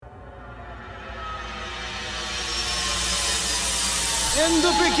In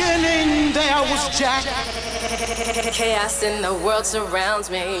the beginning there was Jack. Chaos in the world surrounds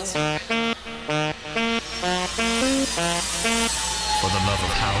me. For the love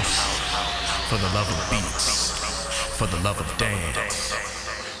of house, for the love of beats, for the love of dance.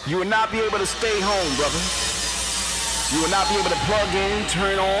 You will not be able to stay home, brother. You will not be able to plug in,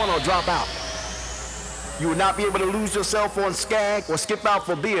 turn on, or drop out. You will not be able to lose yourself on Skag or skip out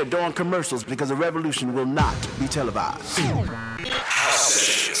for beer during commercials because the revolution will not be televised. House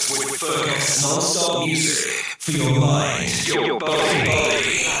Sessions with Fergus. Non-stop music for your mind, your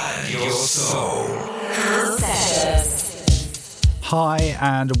body, and your soul. House Sessions. Hi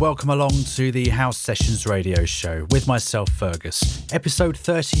and welcome along to the House Sessions radio show with myself, Fergus. Episode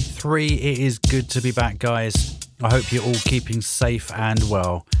 33, it is good to be back, guys. I hope you're all keeping safe and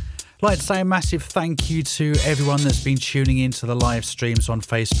well. I'd like to say a massive thank you to everyone that's been tuning into the live streams on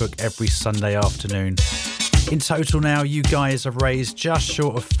Facebook every Sunday afternoon. In total now, you guys have raised just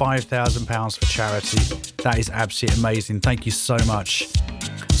short of £5,000 for charity. That is absolutely amazing. Thank you so much.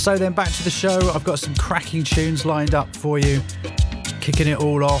 So then back to the show. I've got some cracking tunes lined up for you. Kicking it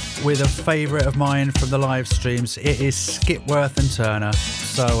all off with a favourite of mine from the live streams. It is Skipworth and Turner.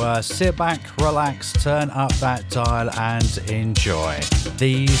 So sit back, relax, turn up that dial and enjoy.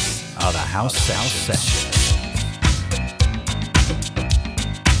 These are the House Sessions.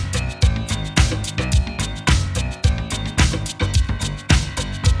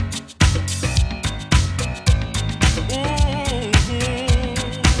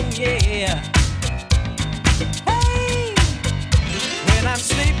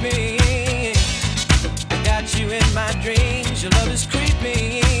 Your love is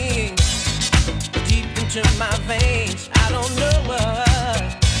creeping deep into my veins. I don't know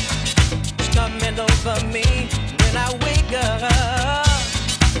what's coming over me when I wake up.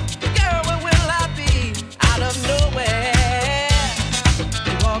 Girl, where will I be? Out of nowhere,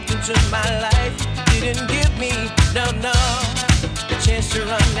 you walked into my life, didn't give me no a chance to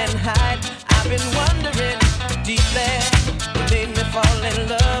run and hide. I've been wondering deep there, you made me fall in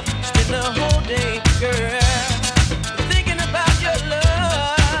love. Spend the whole day, girl,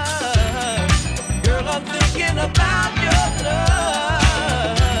 I'm thinking about your love.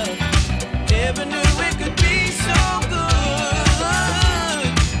 Never knew it could be so good.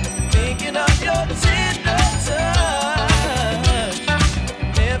 Thinking of your tender touch.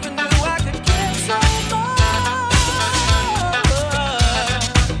 Never knew I could get so much.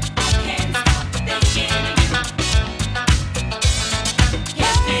 Can't stop thinking of you.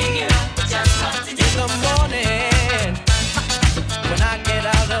 Can't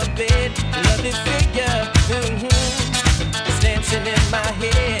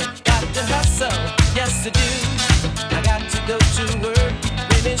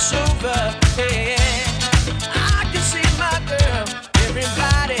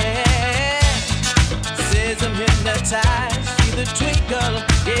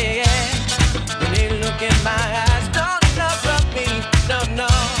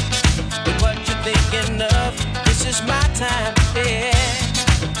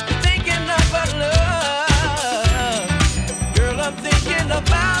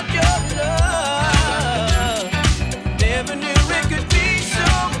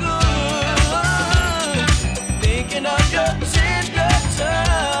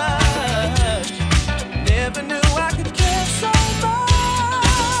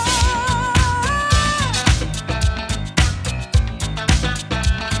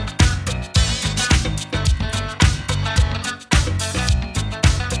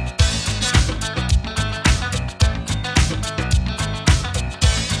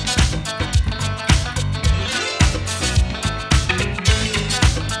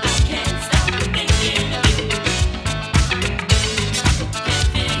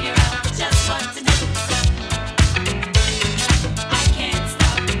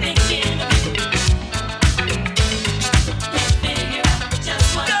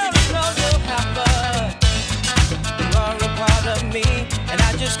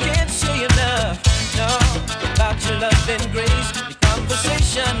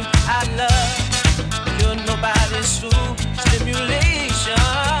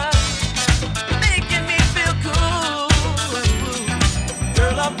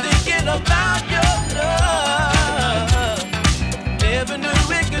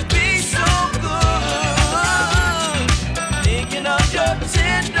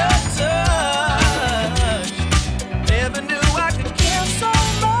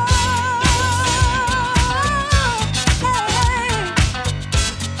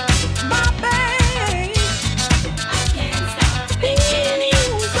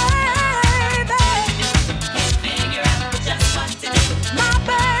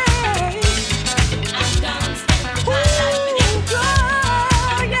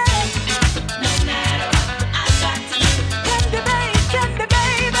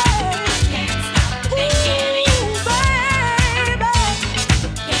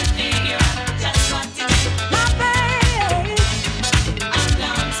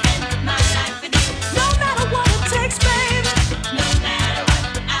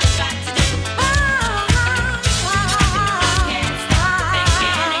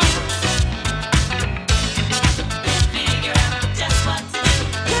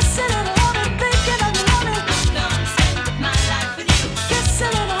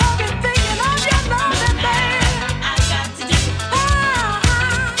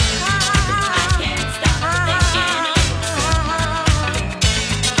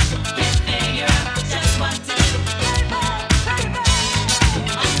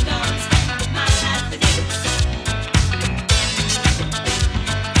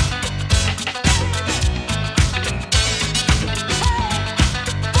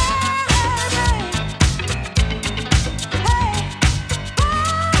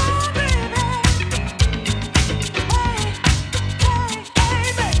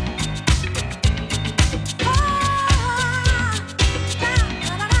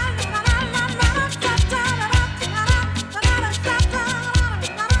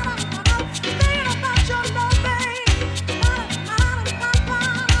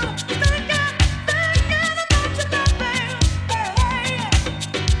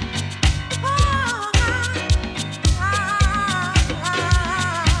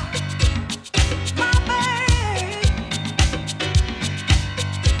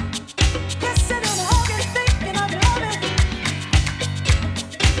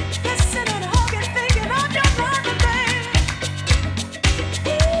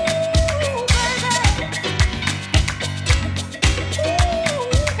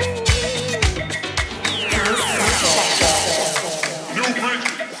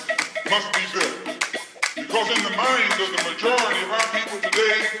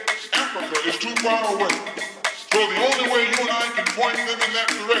too far away. So the only way you and I can point them in that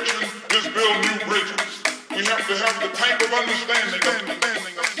direction is build new bridges. We have to have the type of understanding.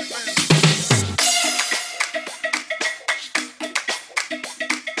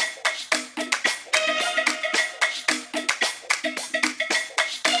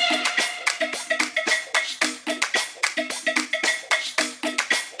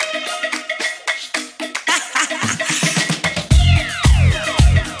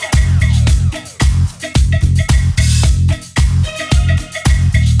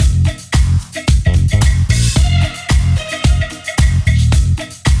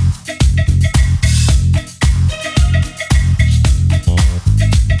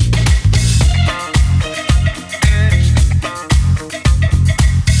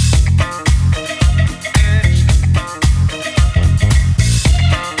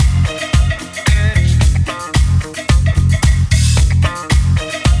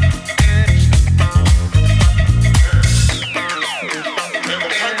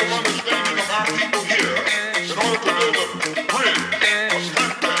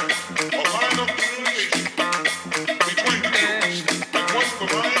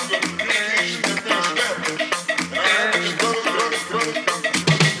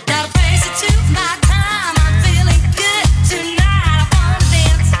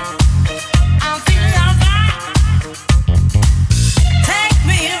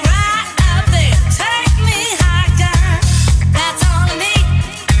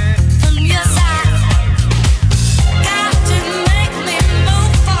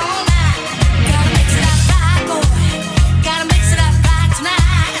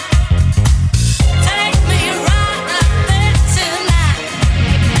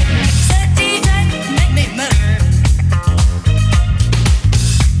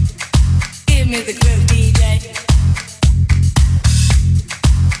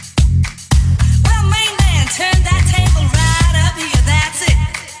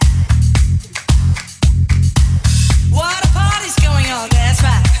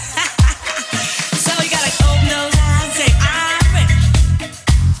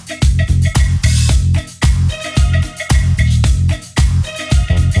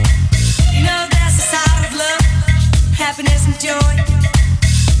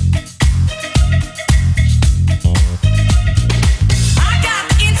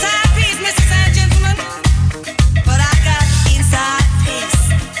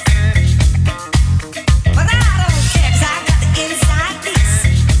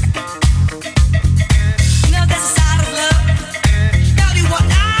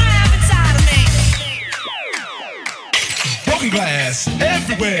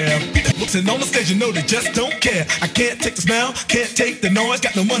 And on the stage, you know they just don't care. I can't take the smell, can't take the noise.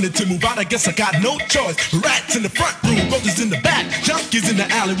 Got no money to move out, I guess I got no choice. Rats in the front room, roaches in the back, junkies in the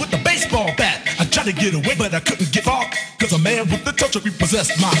alley with a baseball bat. I tried to get away, but I couldn't get far, cause a man with the tow truck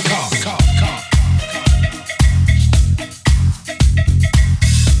repossessed my car.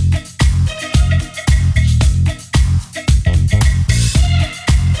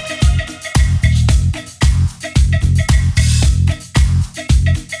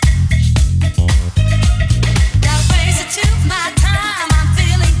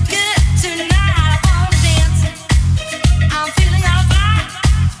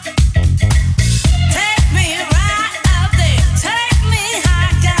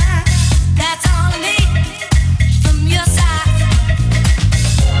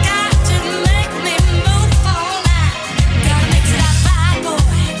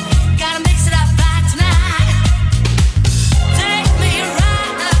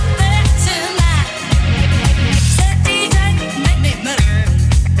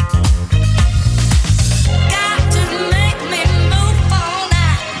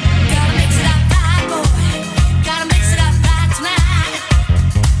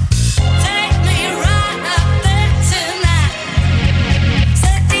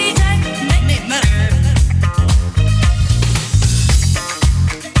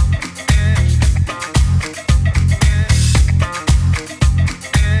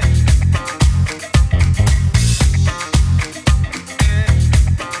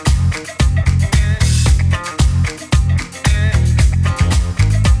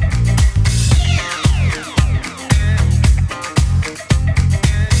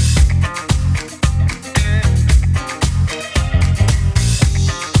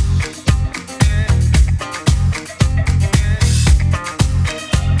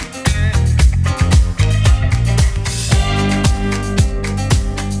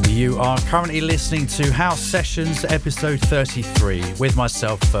 Currently listening to House Sessions episode 33 with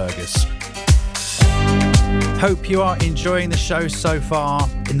myself, Fergus. Hope you are enjoying the show so far.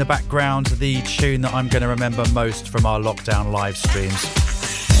 In the background, the tune that I'm going to remember most from our lockdown live streams.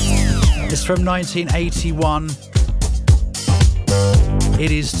 It's from 1981.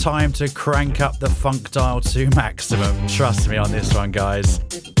 It is time to crank up the funk dial to maximum. Trust me on this one, guys.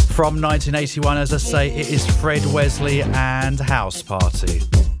 From 1981, as I say, it is Fred Wesley and House Party.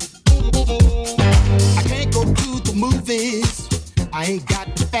 I can't go to the movies, I ain't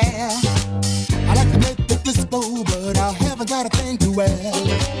got the fare. I like to make the disco, but I haven't got a thing to wear.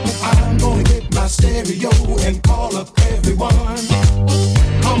 I'm gonna get my stereo and call up everyone.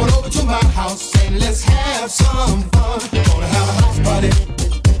 Come on over to my house and let's have some fun. Gonna have a house party.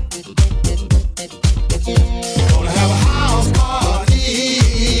 Gonna have a house party.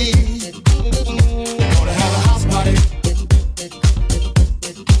 Gonna have a house party.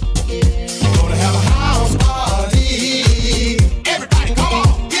 Gonna have a house party. Everybody come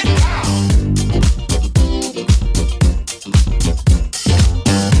on, get down.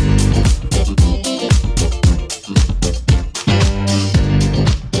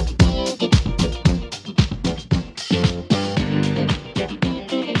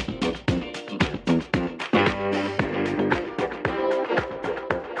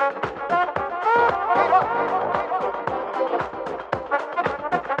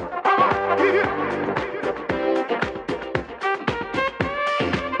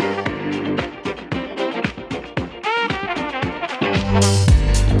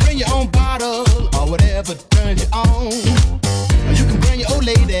 Bring your own bottle or whatever turns you on. You can bring your old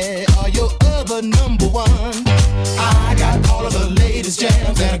lady or your other number one. I got all of the latest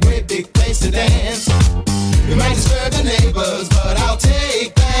jams and a great big place to dance. We might disturb the neighbors, but I'll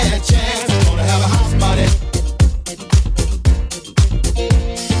take that chance. Gonna have a house party.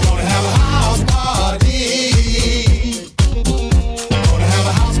 Gonna have a house party. Gonna have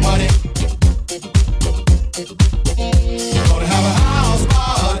a house party. Gonna have a house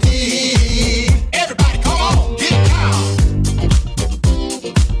party. Everybody come on, get down.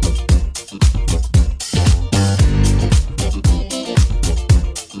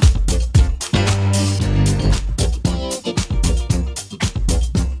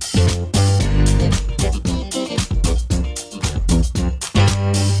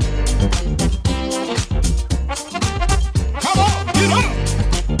 Come on, get up.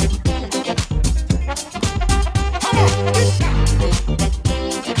 Come on, get down.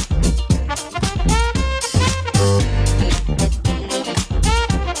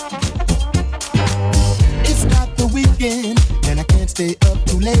 It's not the weekend and I can't stay up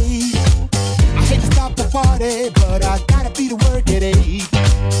too late. I hate to stop the party, but I gotta be to work at 8.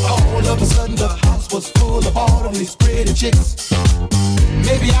 All of a sudden the house was full of all of these pretty chicks.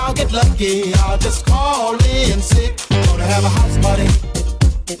 Maybe I'll get lucky, I'll just call in sick. Gonna have a house party.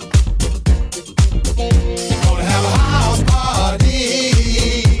 Gonna have a house party.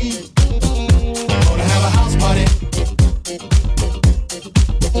 Gonna have a house party.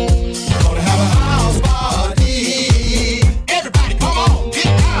 Gonna have a house party. Everybody come on, get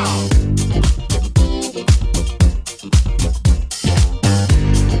down.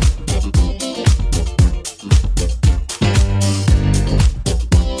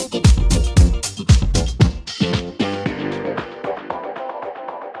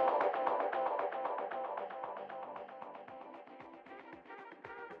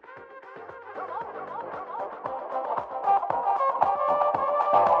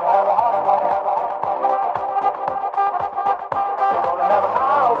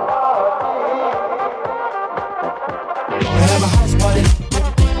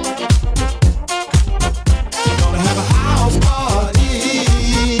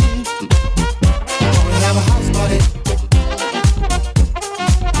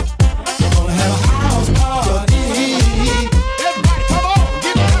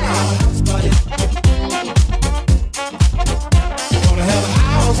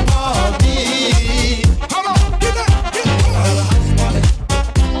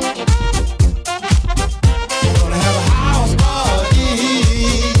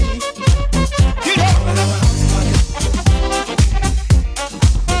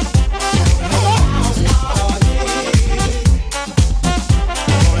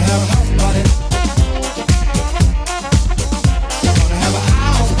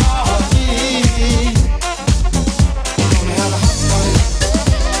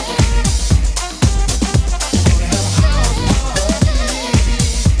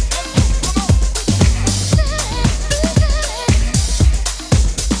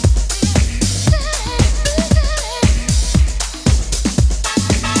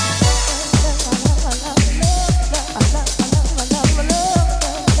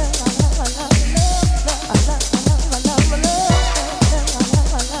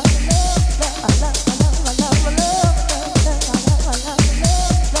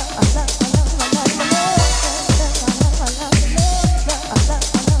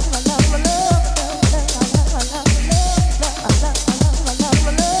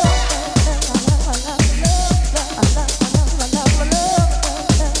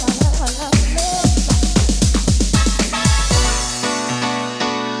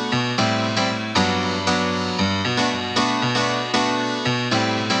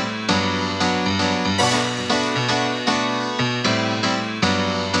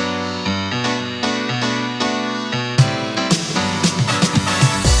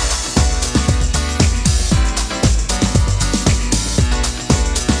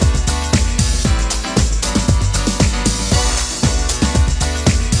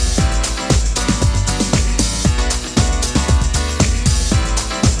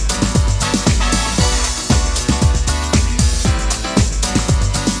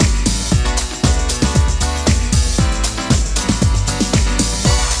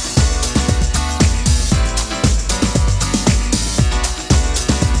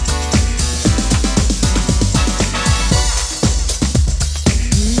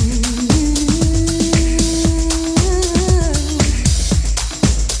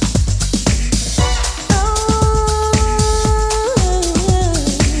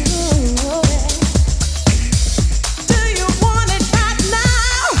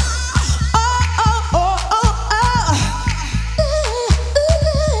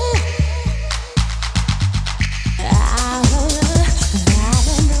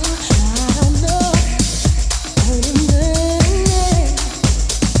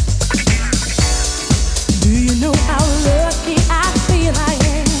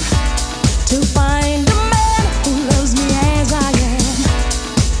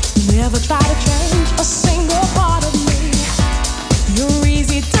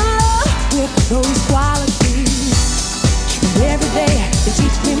 me to love with those qualities. And every day they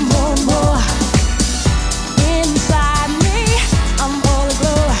teach me more and more. Inside me, I'm all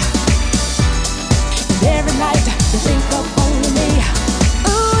aglow. And every night you think of only me.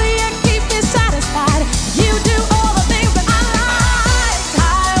 Ooh, you keep me satisfied. You do all the things that I like.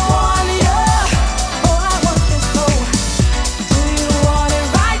 I want you. Oh, I want you so. Do you want it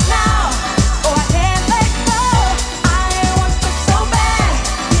right now? Oh, I can't let go. I want you so bad.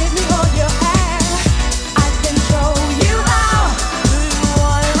 Give me all your hand. I can show you how. Do you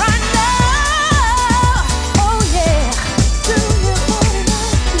want it right now?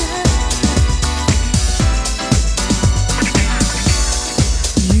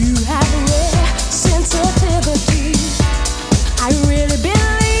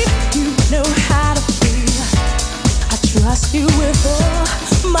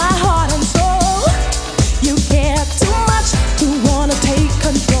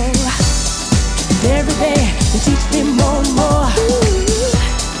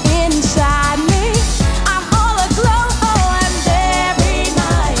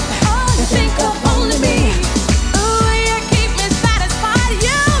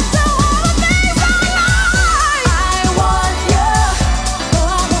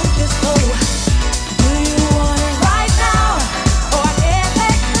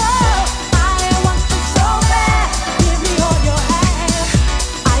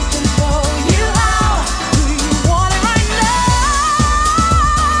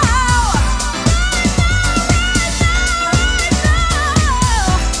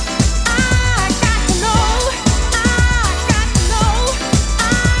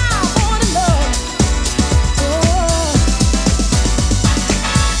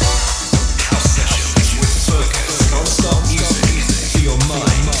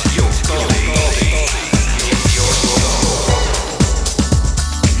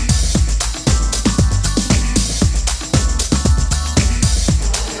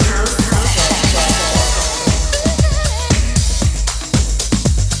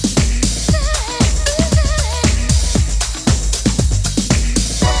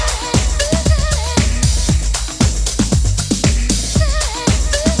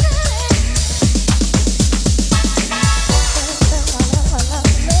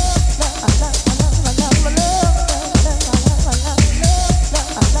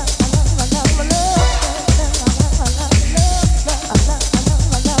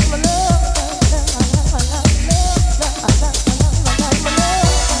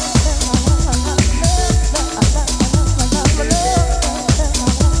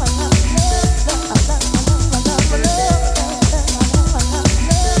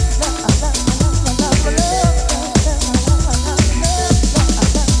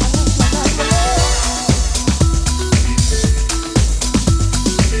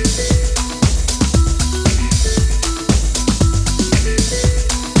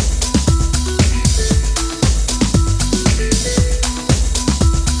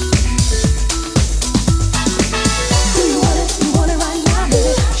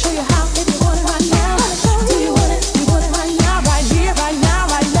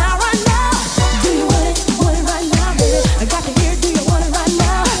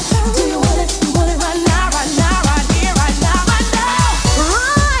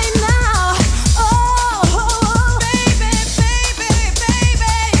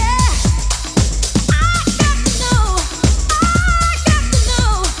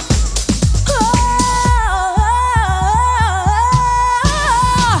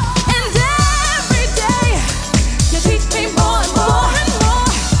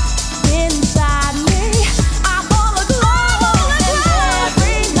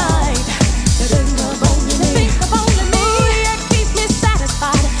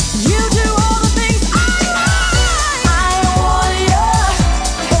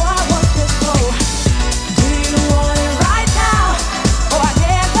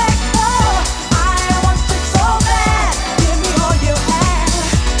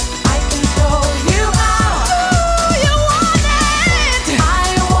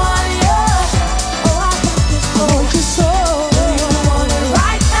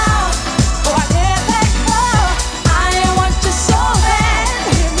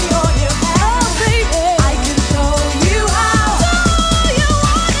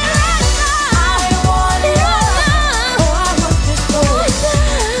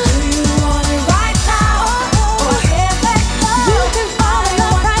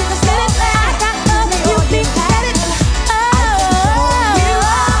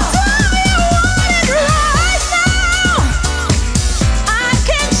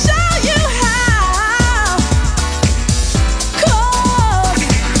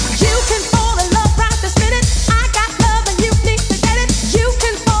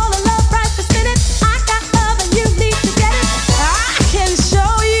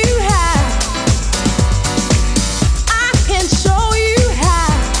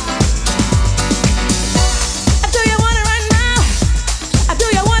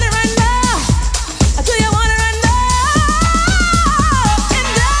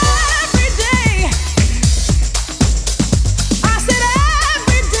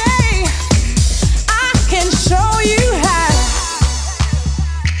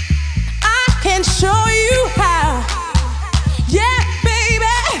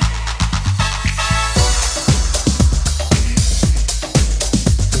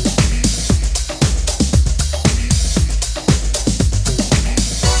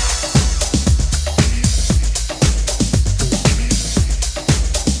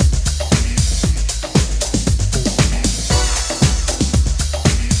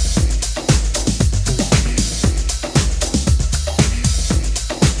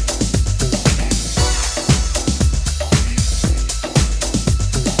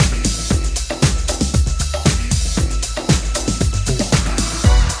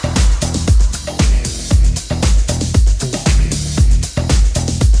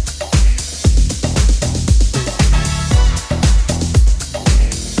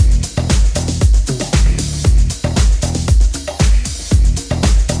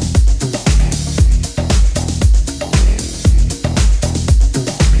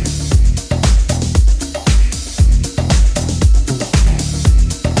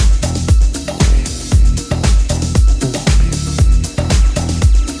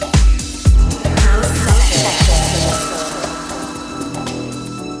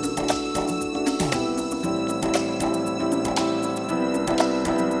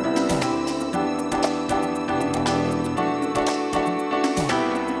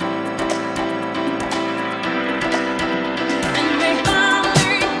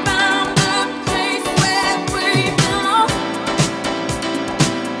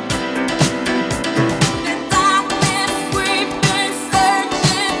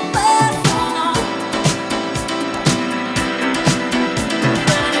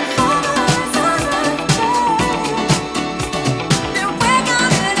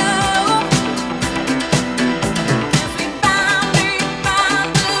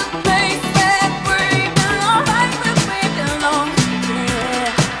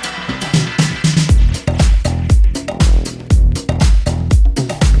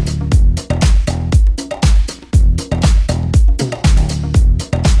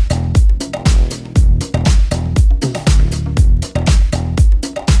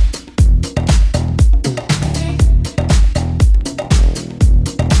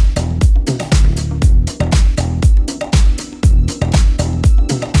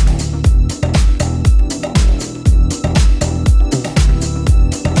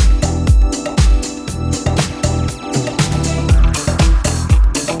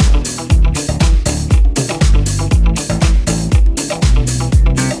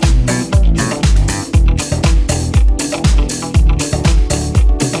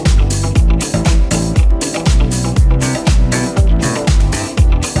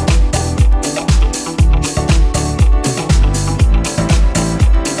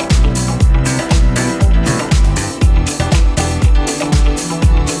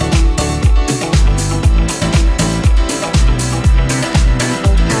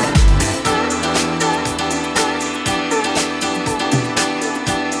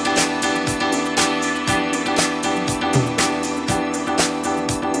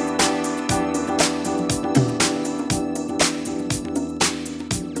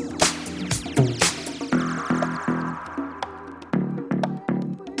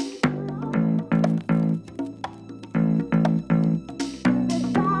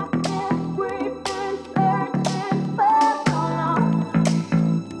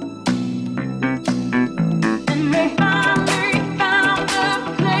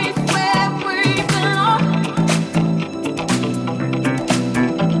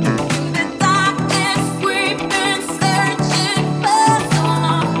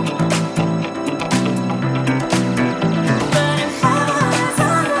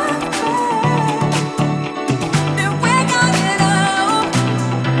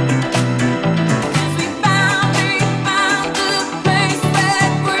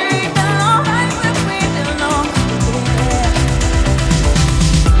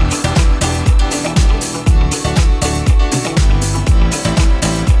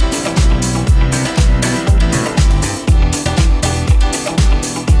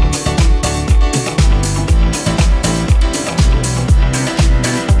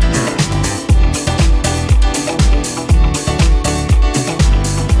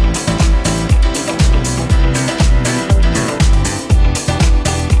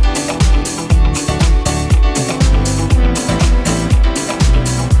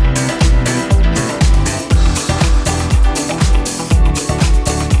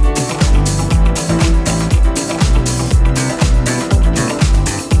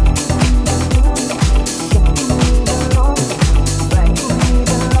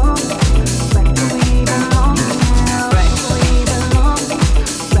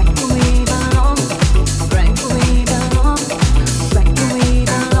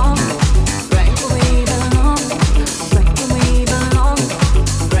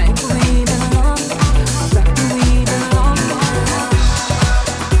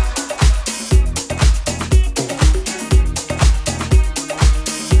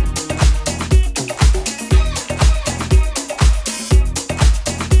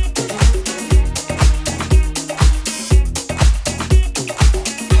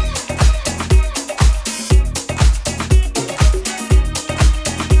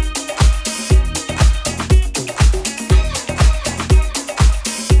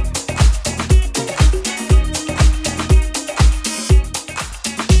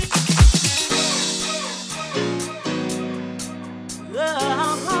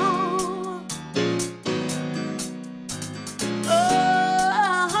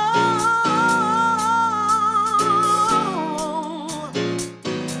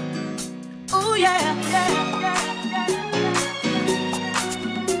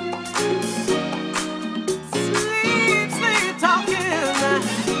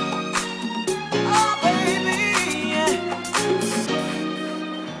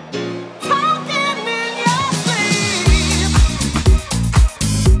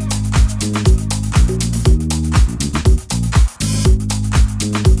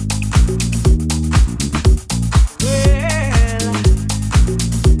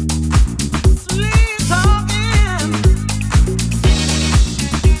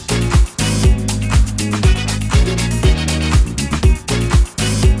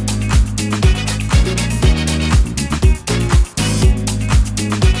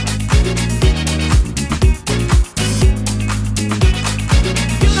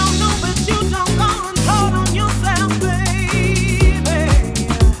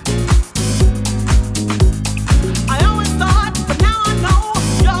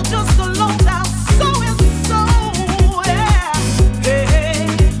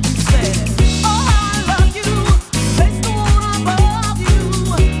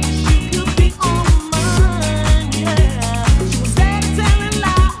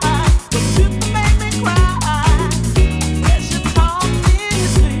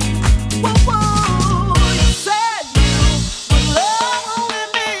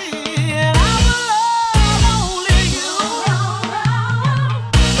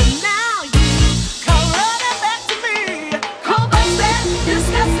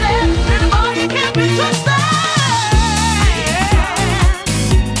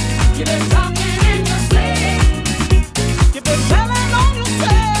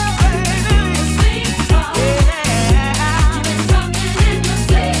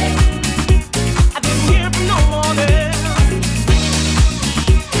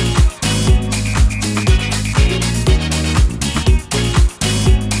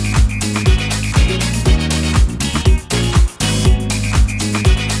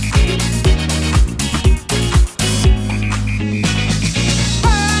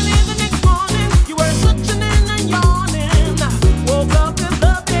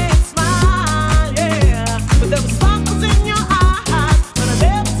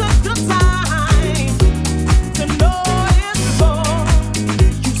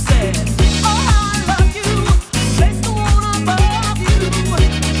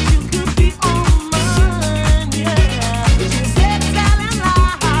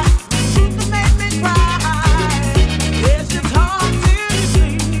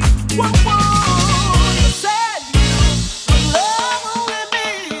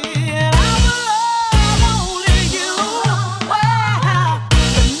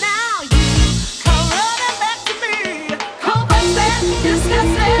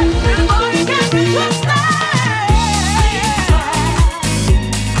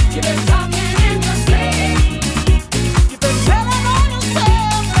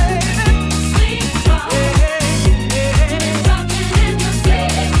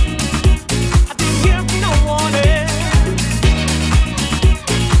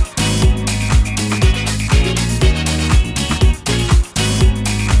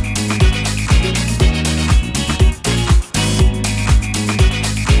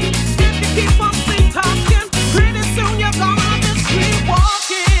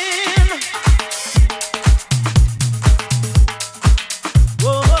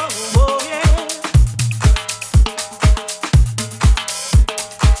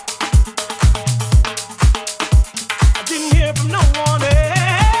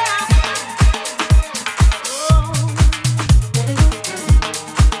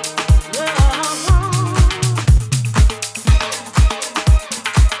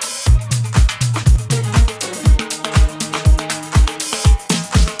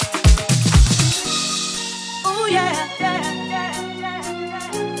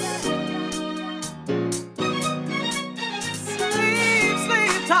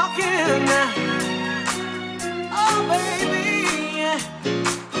 talking. Oh, baby.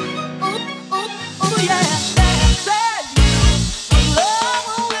 Ooh, ooh, ooh, yeah. Said you would love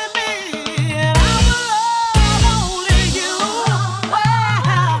with me, and I would love only you.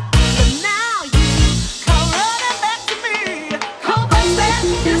 Wow. But now you come running back to me. Come back, said,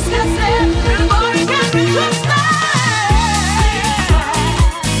 disgusted, nobody can be trusted.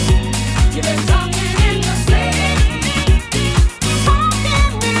 You've been talking in your sleep. Talking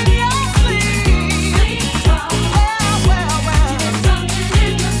in your sleep. Sleep talk. Well. You've been talking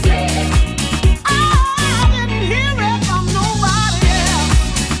in your sleep. I didn't hear it from nobody else.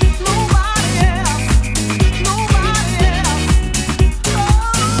 Nobody else. Nobody else.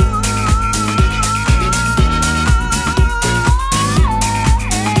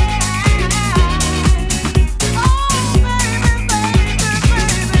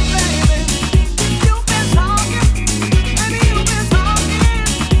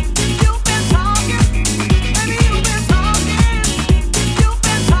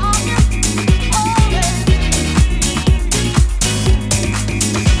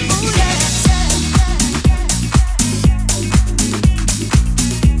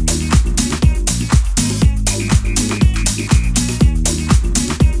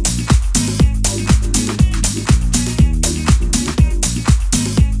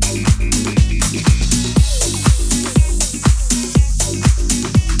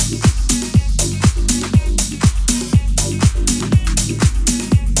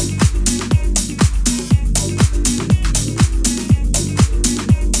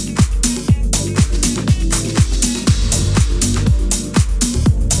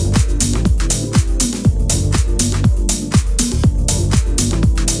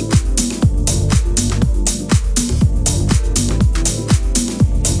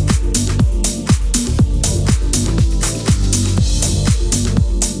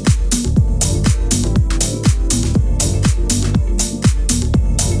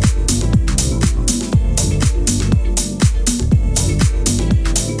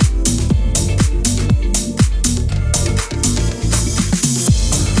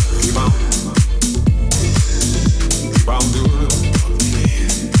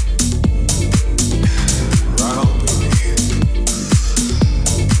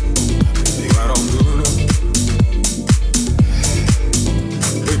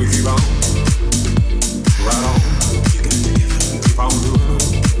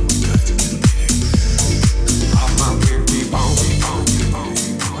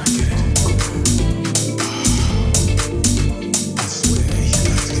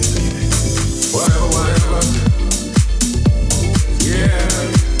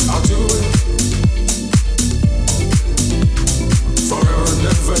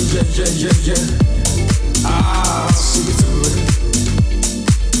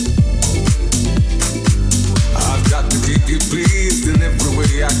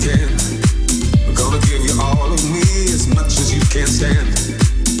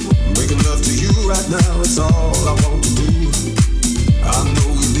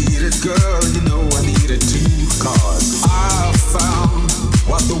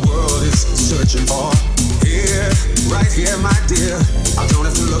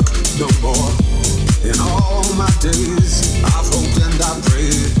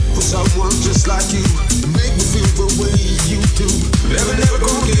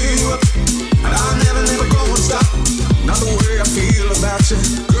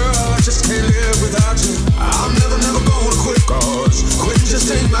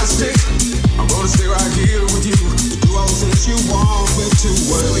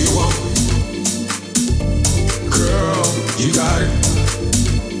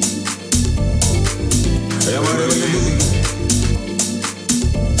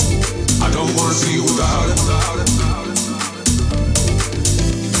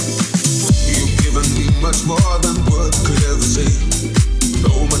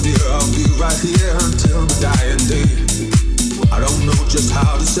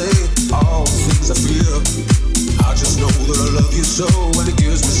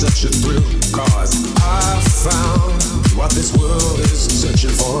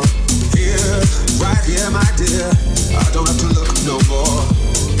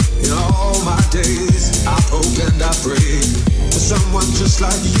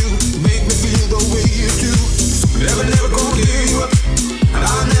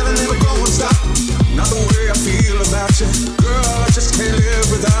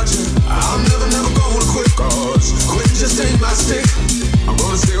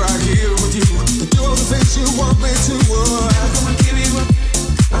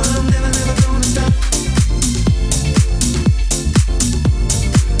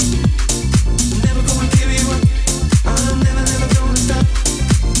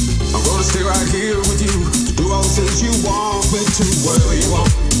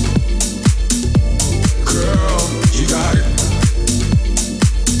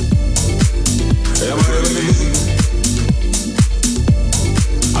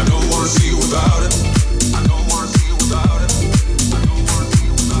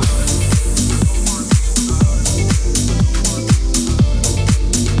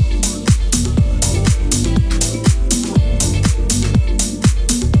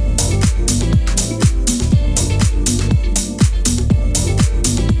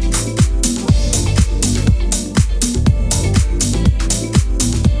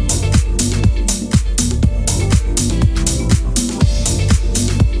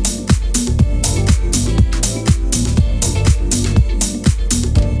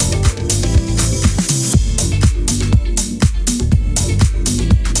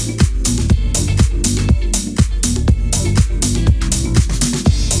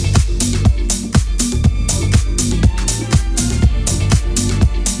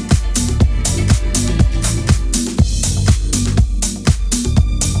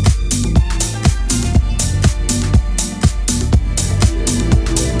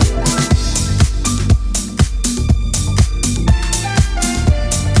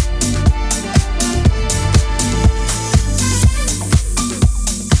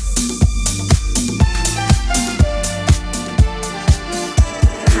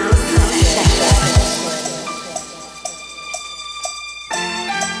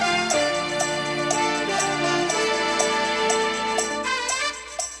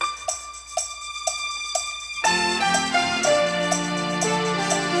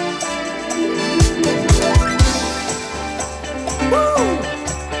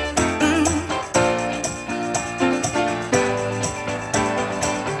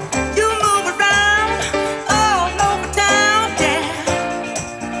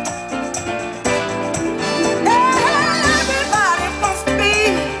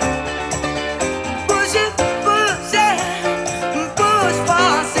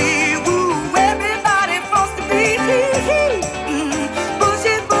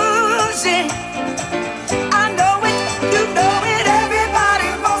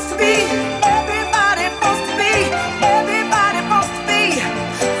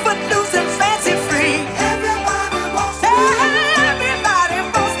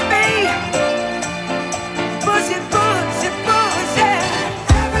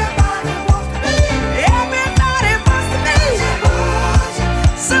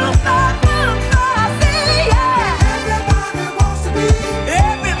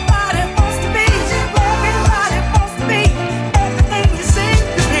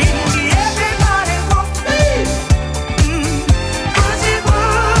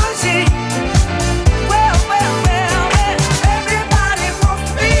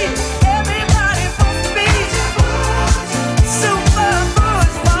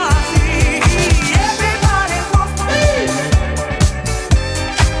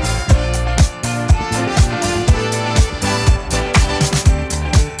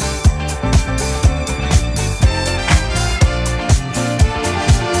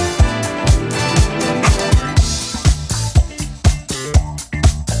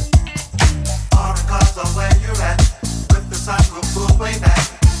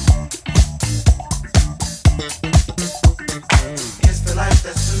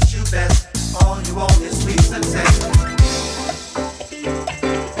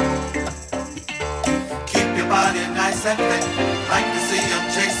 nice and fit. Like to see them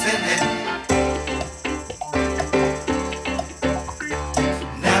chasing it.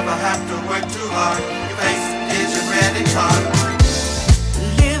 Never have to work too hard. Your face is your credit card.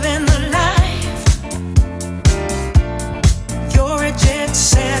 Living the life, you're a jet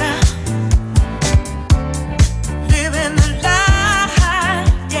setter. Living the life,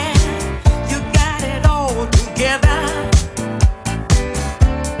 yeah, you got it all together.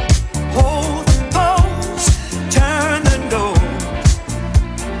 Hold the pose, turn the nose,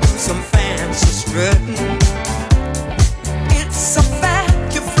 do some fancy strutting. It's a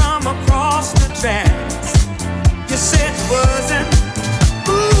fact you're from across the tracks. You said you wasn't.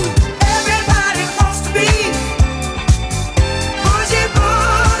 Ooh, everybody wants to be bougie,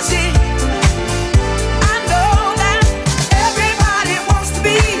 bougie. I know that everybody wants to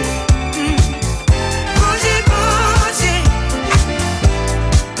be bougie, bougie.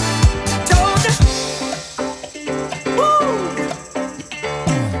 Told you. Woo.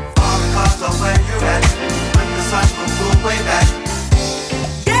 All because of where you're at. When the sun will go way back.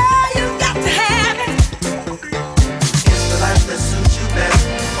 Yeah, you got to have it. It's the life that suits you best.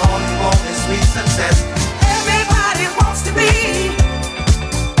 All you want is sweet success. Everybody wants to be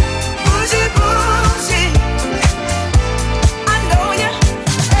bougie, bougie. I know ya.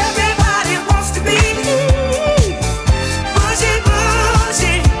 Everybody wants to be bougie,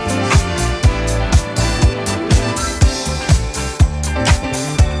 bougie.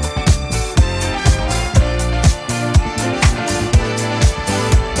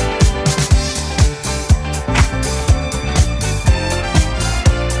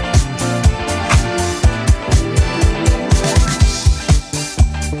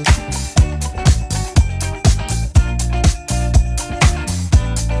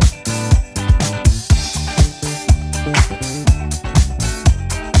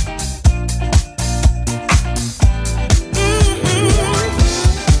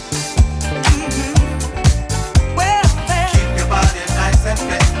 Well, Keep your body nice and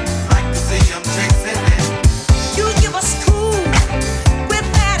fit. Like to see them chasing it. you give us cool with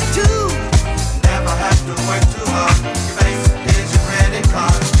attitude. Never have to work too hard. Your face is your credit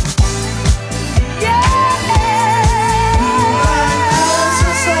card. Yeah,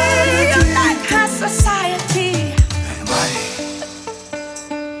 you like high society.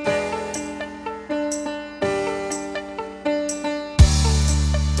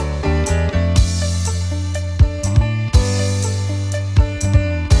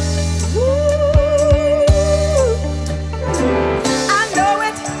 I know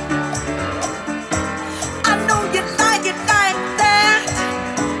it. I know you like it like that.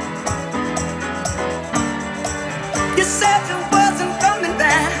 You said you wasn't coming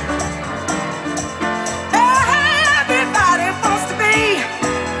back. Everybody wants to be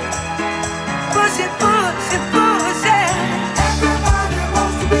bougie, bougie, bougie. Everybody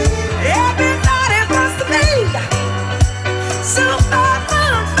wants to be. Everybody wants to be super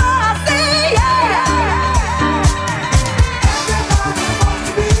fancy, yeah. Everybody wants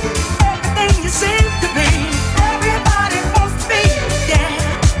to be everything you seem to be. Everybody wants to be, yeah.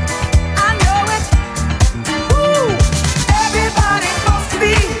 I know it. Woo. Everybody wants to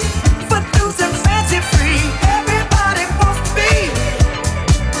be footloose and fancy free. Everybody wants to be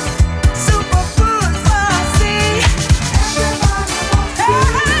super fancy. Everybody wants to be.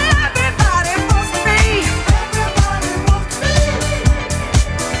 Everybody wants to be. Everybody wants to be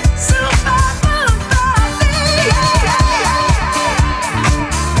super fancy, yeah.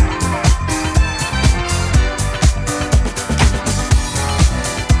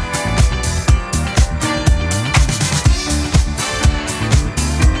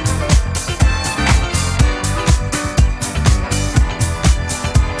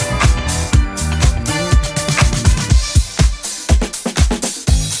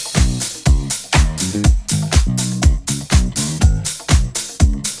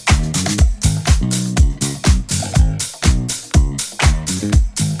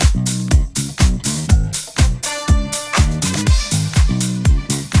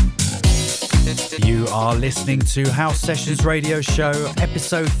 You are listening to House Sessions Radio Show,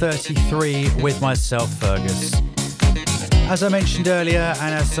 episode 33, with myself, Fergus. As I mentioned earlier,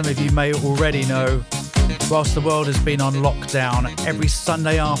 and as some of you may already know, whilst the world has been on lockdown, every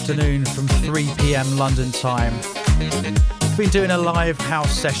Sunday afternoon from 3 p.m. London time, I've been doing a live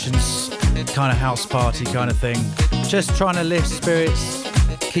house sessions, kind of house party kind of thing. Just trying to lift spirits,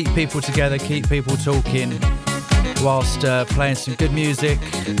 keep people together, keep people talking, whilst playing some good music,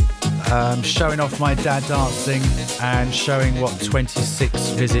 showing off my dad dancing and showing what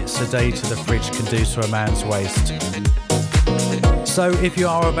 26 visits a day to the fridge can do to a man's waist. So if you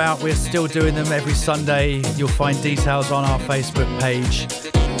are about, we're still doing them every Sunday. You'll find details on our Facebook page.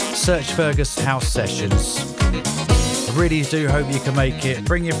 Search Fergus House Sessions. I really do hope you can make it.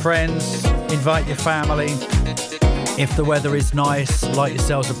 Bring your friends, invite your family. If the weather is nice, light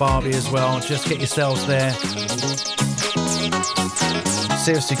yourselves a barbie as well. Just get yourselves there.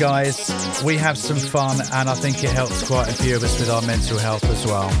 Seriously, guys, we have some fun, and I think it helps quite a few of us with our mental health as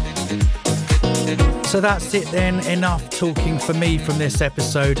well. So that's it then. Enough talking for me from this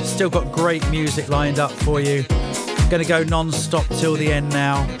episode. Still got great music lined up for you. Going to go non-stop till the end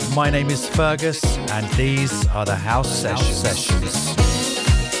now. My name is Fergus, and these are the House Sessions.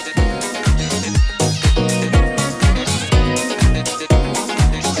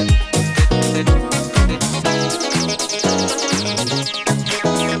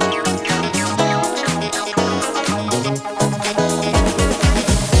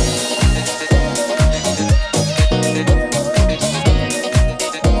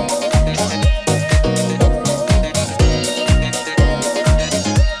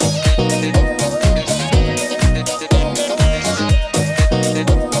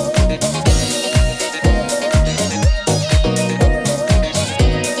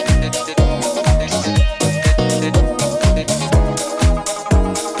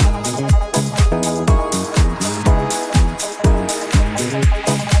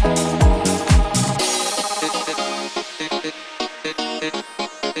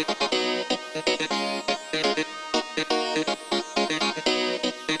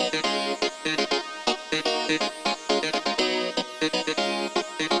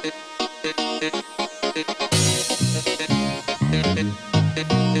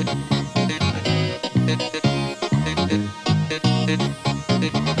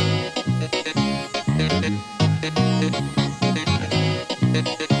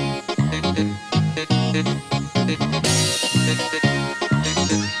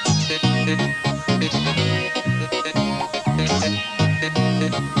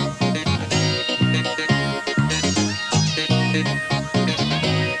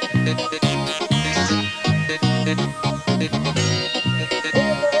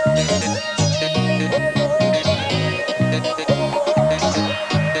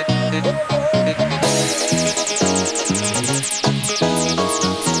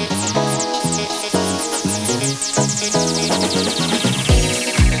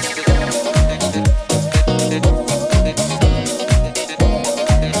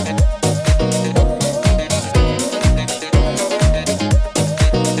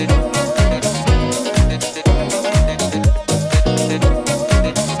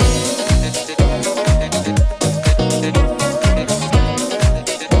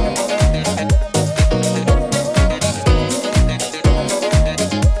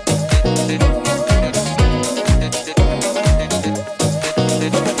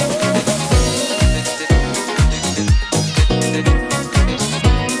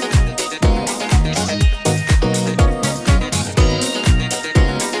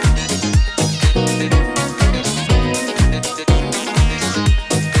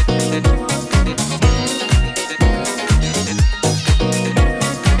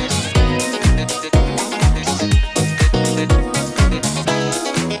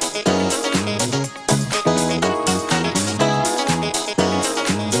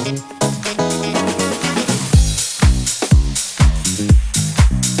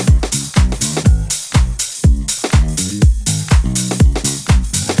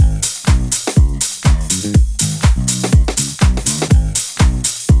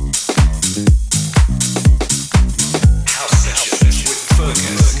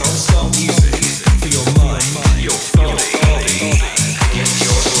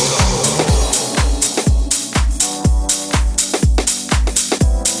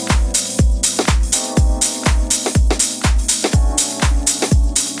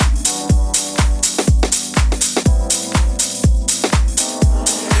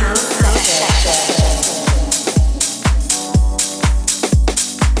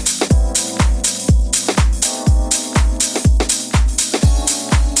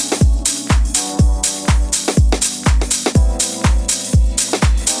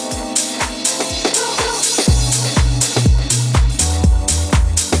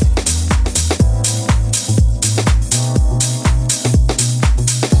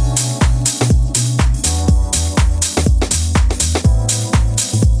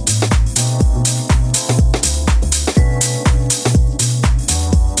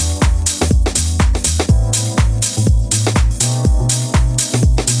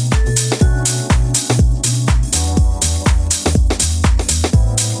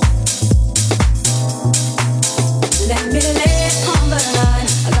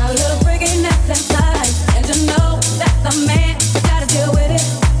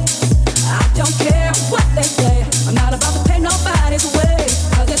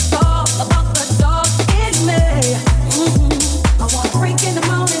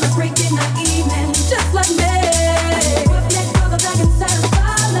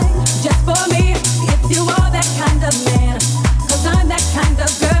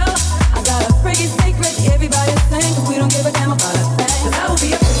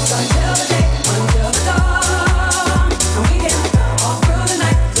 Anytime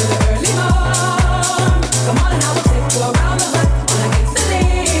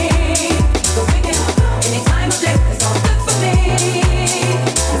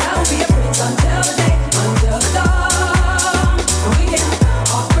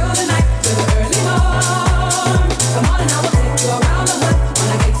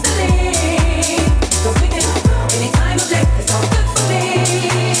of day, it's all good for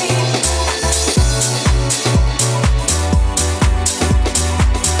me.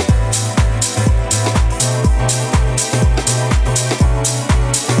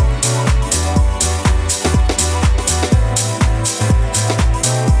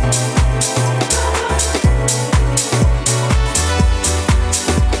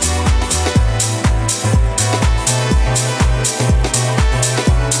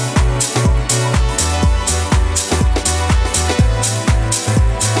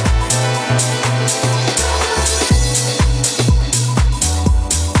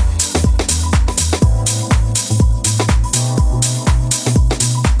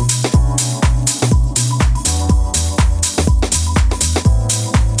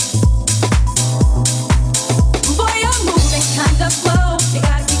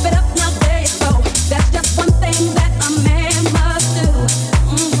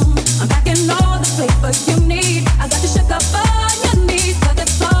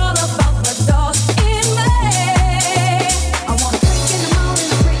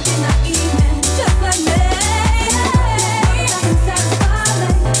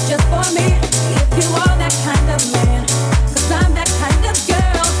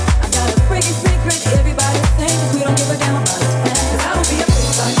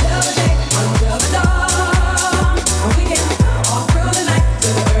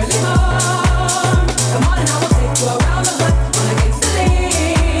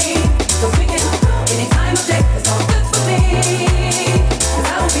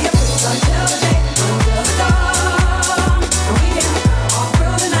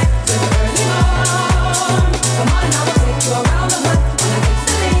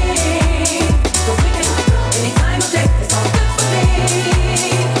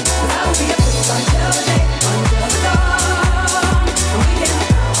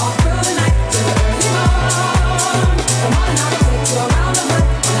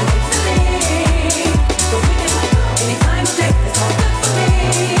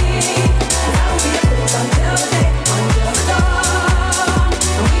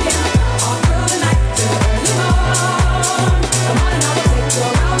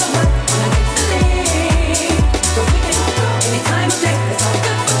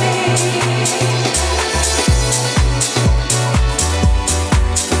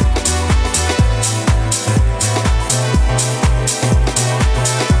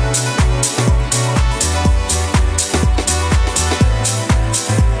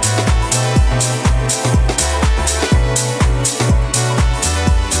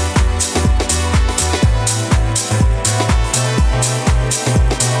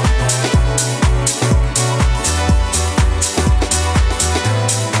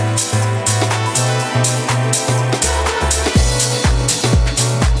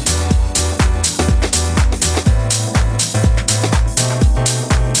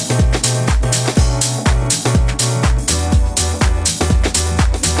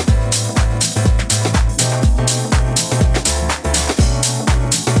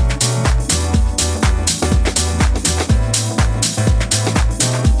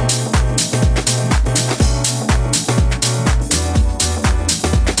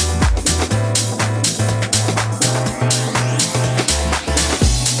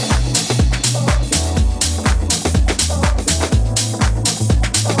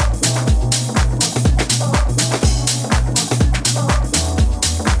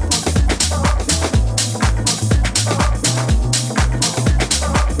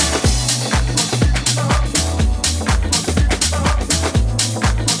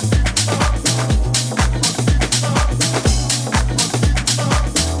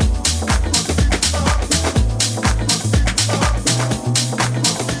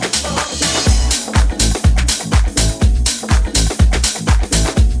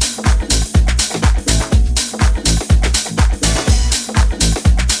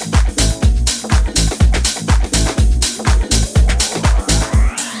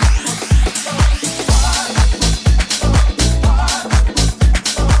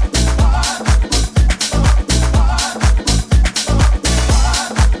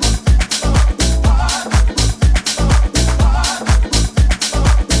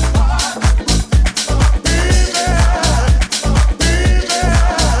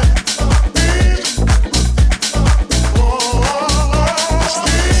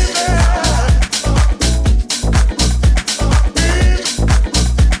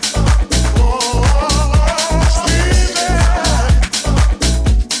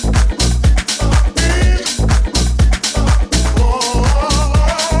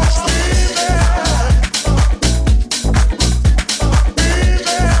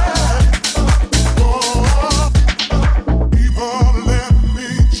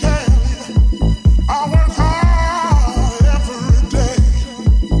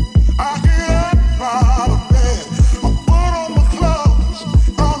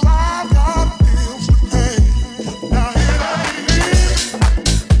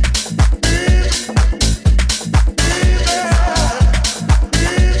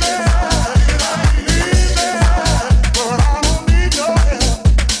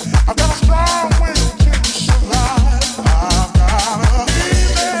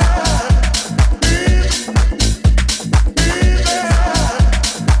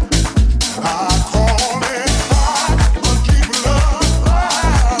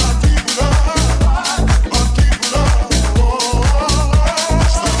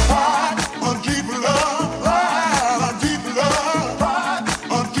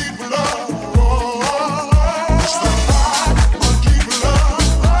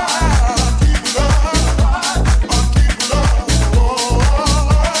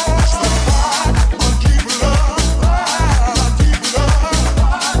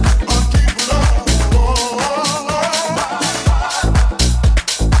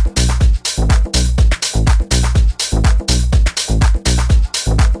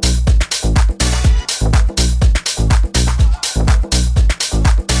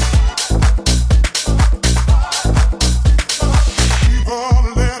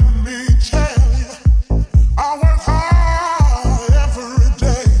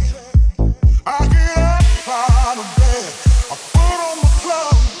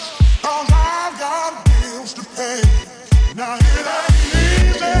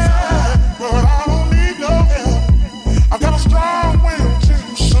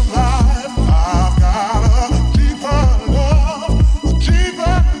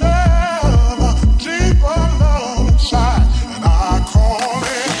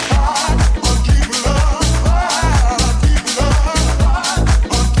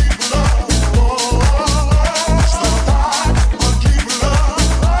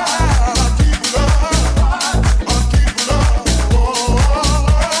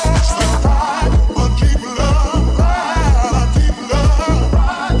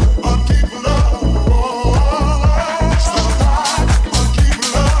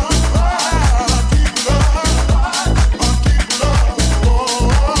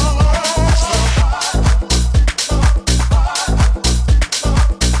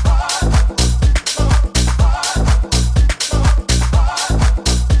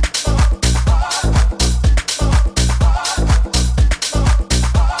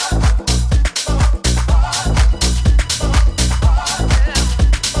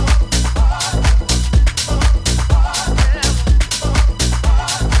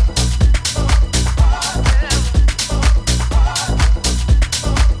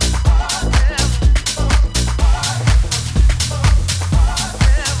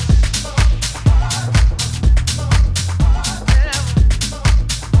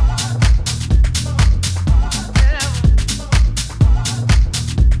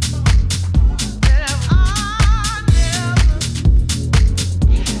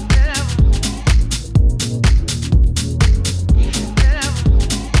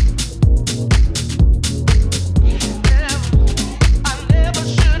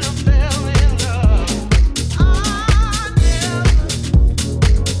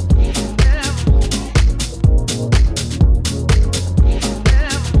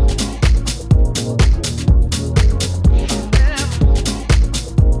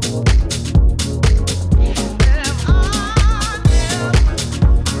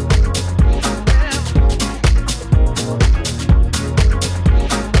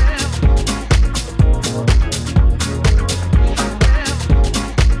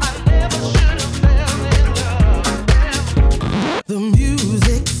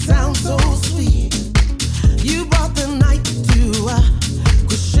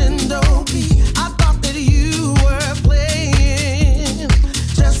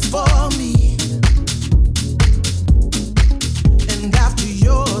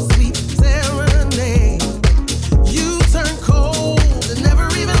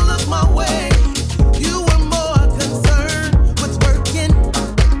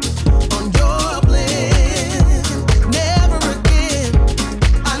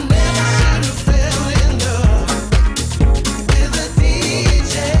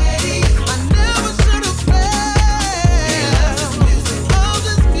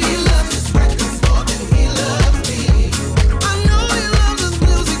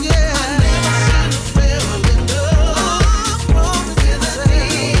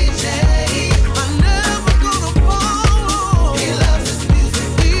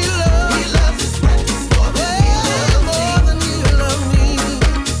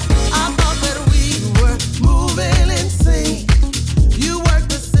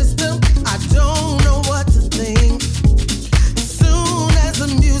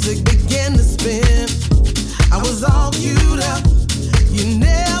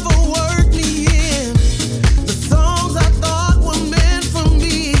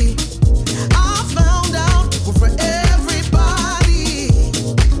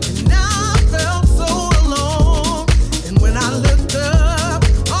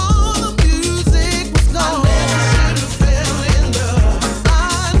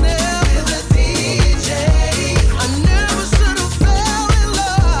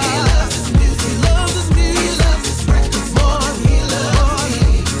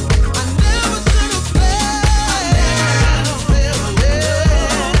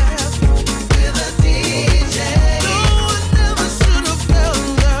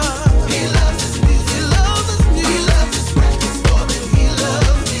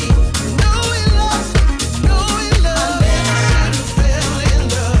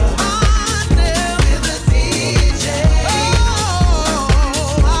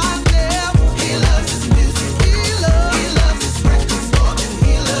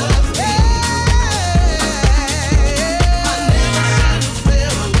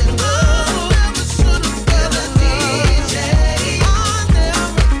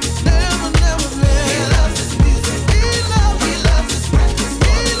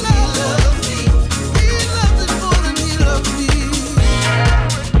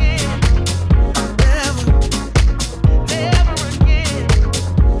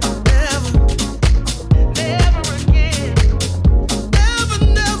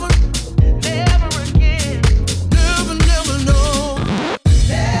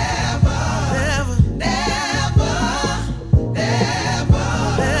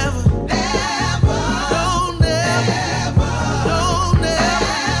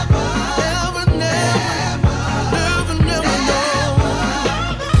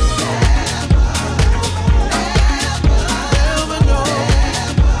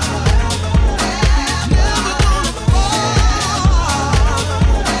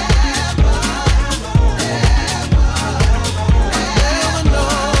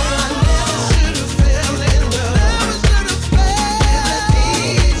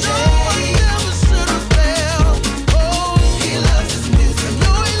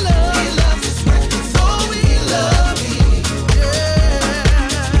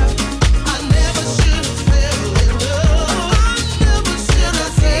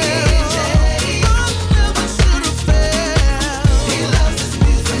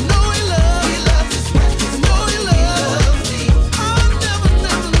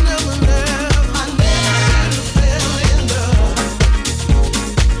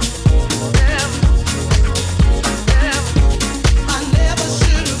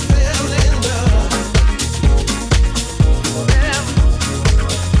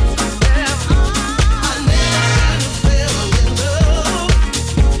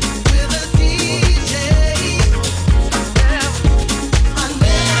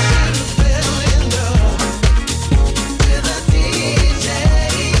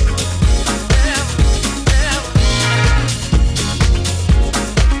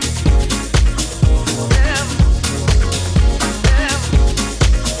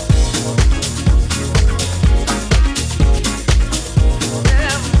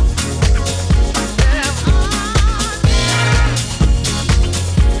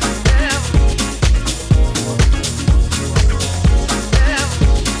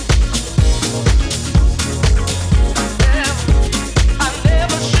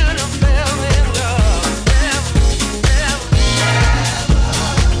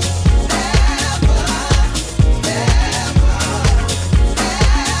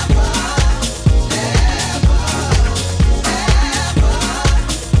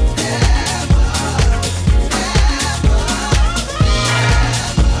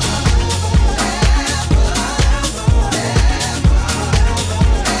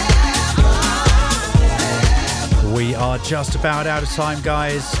 just about out of time,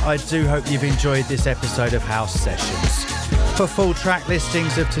 guys. I do hope you've enjoyed this episode of House Sessions. For full track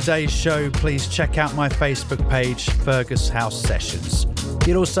listings of today's show, please check out my Facebook page, Fergus House Sessions.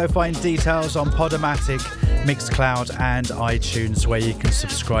 You'll also find details on Podomatic, Mixcloud and iTunes, where you can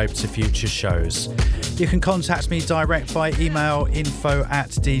subscribe to future shows. You can contact me direct by email,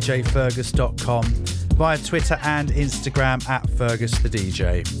 info@djfergus.com, via Twitter and Instagram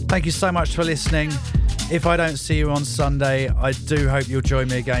 @FergusTheDJ. Thank you so much for listening. If I don't see you on Sunday, I do hope you'll join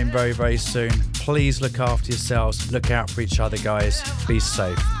me again very, very soon. Please look after yourselves. Look out for each other, guys. Be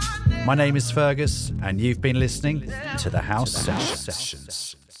safe. My name is Fergus, and you've been listening to the House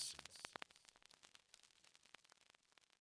Sessions.